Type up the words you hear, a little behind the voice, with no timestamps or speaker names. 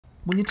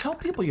When you tell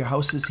people your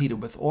house is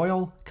heated with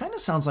oil, kinda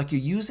sounds like you're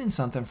using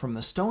something from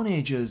the Stone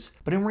Ages,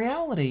 but in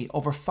reality,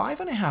 over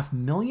 5.5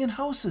 million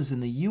houses in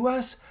the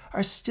US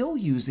are still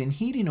using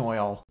heating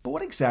oil. But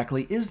what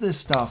exactly is this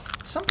stuff?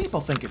 Some people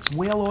think it's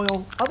whale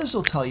oil, others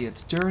will tell you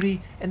it's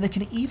dirty, and they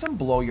can even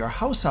blow your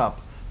house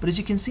up. But as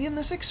you can see in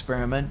this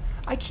experiment,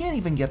 I can't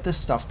even get this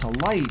stuff to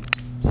light.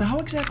 So how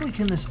exactly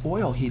can this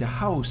oil heat a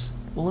house?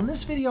 Well, in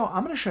this video,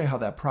 I'm going to show you how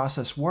that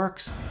process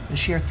works and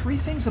share 3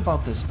 things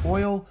about this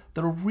oil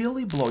that'll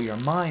really blow your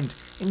mind,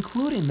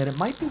 including that it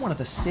might be one of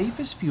the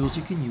safest fuels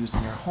you can use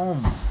in your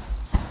home.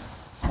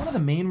 One of the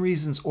main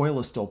reasons oil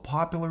is still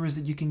popular is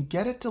that you can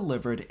get it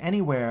delivered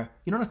anywhere.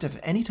 You don't have to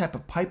have any type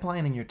of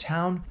pipeline in your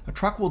town. A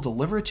truck will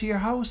deliver it to your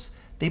house.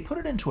 They put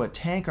it into a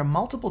tank or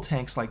multiple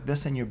tanks like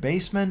this in your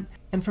basement,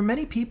 and for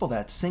many people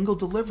that single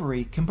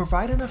delivery can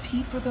provide enough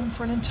heat for them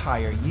for an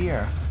entire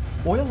year.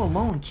 Oil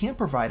alone can't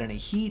provide any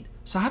heat,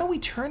 so how do we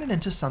turn it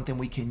into something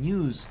we can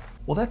use?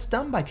 Well, that's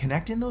done by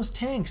connecting those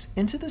tanks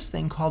into this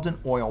thing called an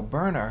oil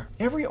burner.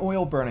 Every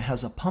oil burner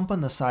has a pump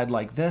on the side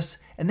like this,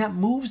 and that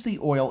moves the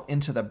oil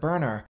into the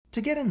burner.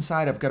 To get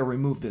inside, I've got to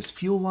remove this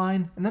fuel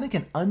line, and then I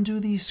can undo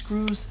these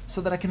screws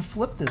so that I can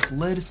flip this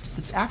lid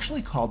that's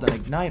actually called an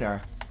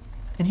igniter.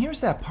 And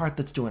here's that part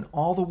that's doing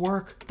all the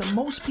work that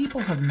most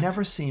people have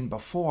never seen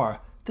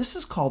before. This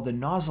is called the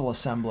nozzle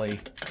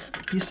assembly.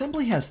 The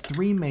assembly has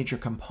 3 major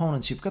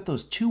components. You've got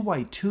those 2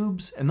 white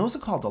tubes, and those are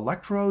called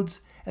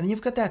electrodes, and then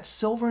you've got that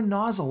silver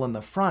nozzle in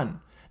the front.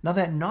 Now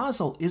that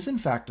nozzle is in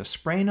fact a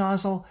spray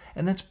nozzle,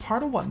 and that's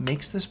part of what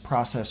makes this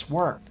process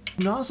work.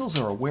 Nozzles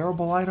are a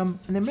wearable item,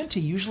 and they're meant to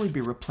usually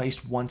be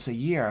replaced once a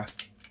year.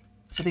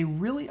 But they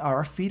really are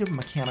a feat of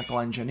mechanical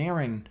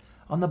engineering.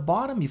 On the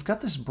bottom, you've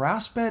got this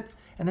brass bit,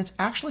 and it's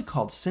actually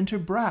called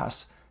sintered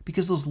brass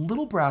because those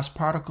little brass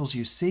particles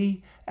you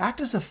see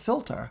act as a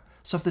filter,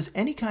 so if there's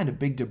any kind of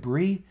big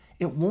debris,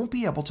 it won't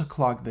be able to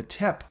clog the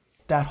tip.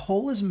 That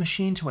hole is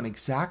machined to an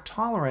exact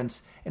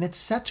tolerance, and it's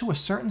set to a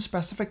certain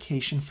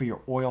specification for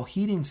your oil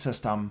heating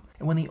system.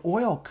 And when the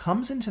oil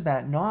comes into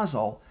that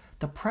nozzle,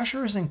 the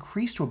pressure is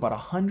increased to about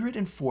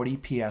 140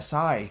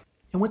 psi.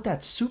 And with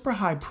that super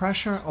high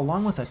pressure,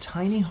 along with a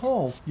tiny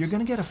hole, you're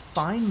going to get a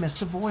fine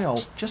mist of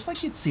oil, just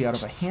like you'd see out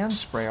of a hand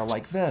sprayer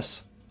like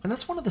this. And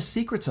that's one of the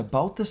secrets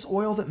about this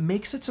oil that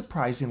makes it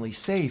surprisingly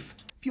safe.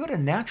 If you had a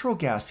natural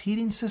gas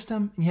heating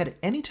system and you had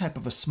any type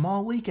of a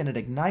small leak and it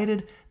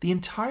ignited, the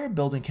entire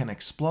building can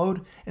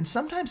explode, and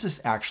sometimes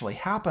this actually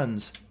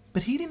happens.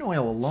 But heating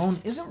oil alone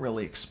isn't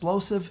really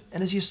explosive,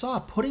 and as you saw,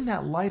 putting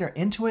that lighter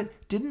into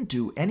it didn't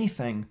do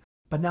anything.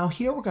 But now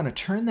here we're going to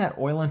turn that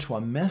oil into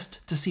a mist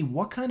to see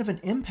what kind of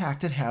an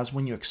impact it has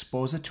when you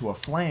expose it to a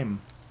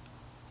flame.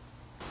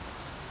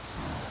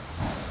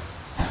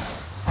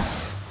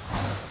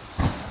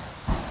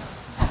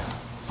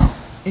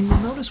 And you'll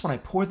notice when I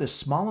pour this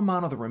small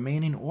amount of the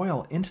remaining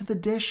oil into the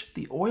dish,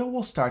 the oil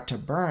will start to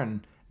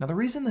burn. Now the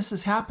reason this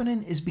is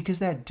happening is because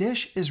that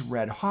dish is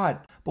red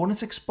hot, but when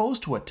it's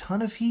exposed to a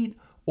ton of heat,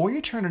 or you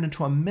turn it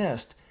into a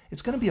mist,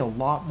 it's going to be a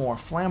lot more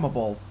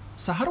flammable.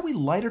 So how do we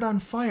light it on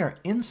fire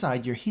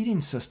inside your heating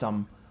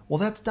system? Well,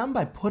 that's done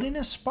by putting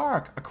a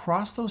spark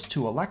across those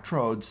 2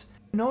 electrodes.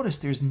 Notice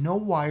there's no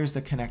wires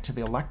that connect to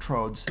the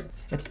electrodes.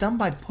 It's done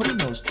by putting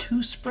those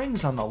 2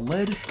 springs on the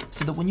lid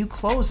so that when you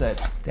close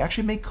it, they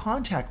actually make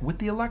contact with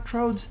the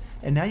electrodes,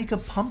 and now you can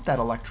pump that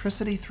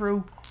electricity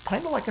through,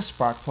 kind of like a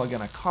spark plug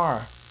in a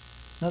car.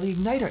 Now the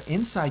igniter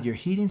inside your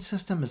heating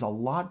system is a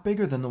lot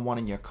bigger than the one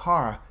in your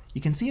car.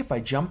 You can see if I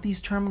jump these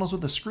terminals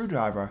with a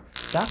screwdriver,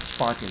 that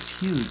spark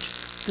is huge.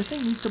 This thing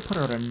needs to put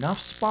out enough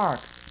spark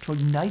to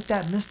ignite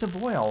that mist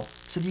of oil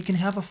so that you can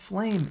have a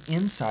flame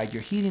inside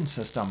your heating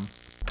system.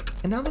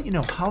 And now that you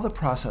know how the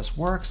process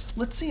works,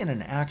 let's see it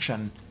in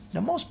action.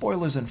 Now most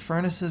boilers and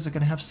furnaces are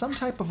going to have some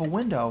type of a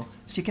window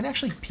so you can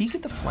actually peek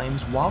at the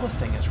flames while the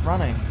thing is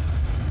running.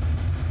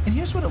 And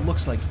here's what it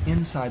looks like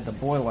inside the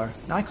boiler.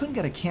 Now I couldn't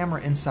get a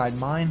camera inside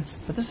mine,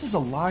 but this is a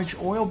large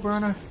oil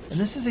burner, and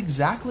this is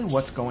exactly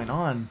what's going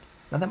on.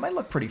 Now that might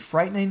look pretty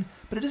frightening,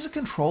 but it is a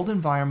controlled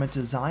environment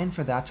designed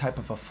for that type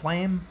of a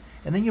flame,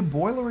 and then your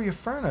boiler or your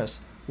furnace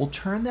will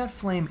turn that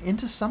flame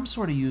into some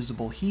sort of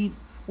usable heat,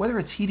 whether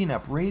it's heating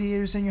up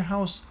radiators in your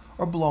house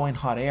or blowing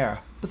hot air.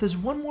 But there's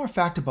one more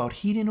fact about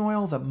heating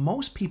oil that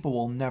most people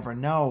will never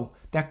know.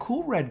 That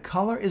cool red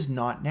color is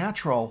not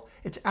natural.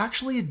 It's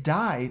actually a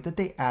dye that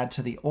they add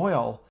to the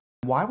oil.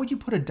 Why would you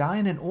put a dye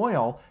in an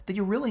oil that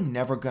you're really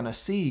never gonna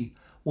see?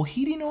 Well,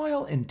 heating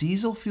oil and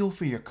diesel fuel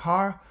for your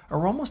car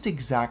are almost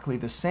exactly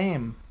the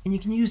same, and you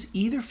can use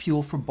either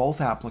fuel for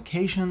both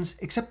applications,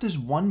 except there's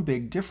one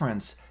big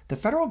difference. The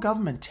federal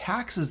government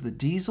taxes the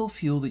diesel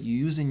fuel that you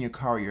use in your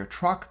car or your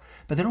truck,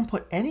 but they don't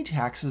put any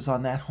taxes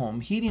on that home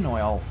heating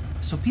oil.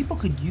 So people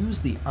could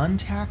use the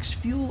untaxed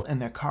fuel in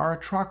their car or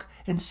truck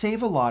and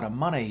save a lot of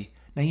money.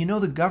 Now you know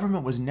the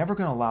government was never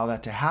going to allow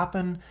that to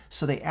happen,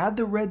 so they add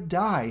the red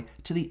dye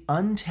to the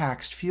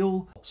untaxed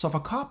fuel. So if a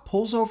cop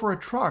pulls over a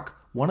truck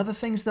one of the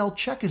things they'll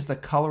check is the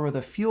color of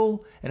the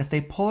fuel, and if they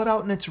pull it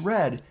out and it's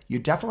red, you're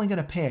definitely going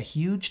to pay a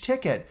huge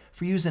ticket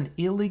for using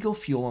illegal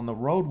fuel on the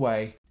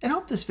roadway. And I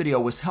hope this video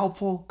was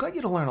helpful, got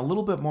you to learn a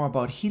little bit more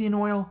about heating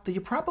oil that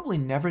you probably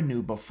never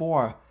knew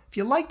before. If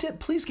you liked it,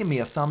 please give me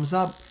a thumbs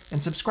up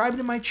and subscribe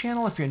to my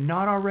channel if you're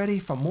not already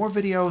for more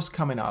videos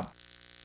coming up.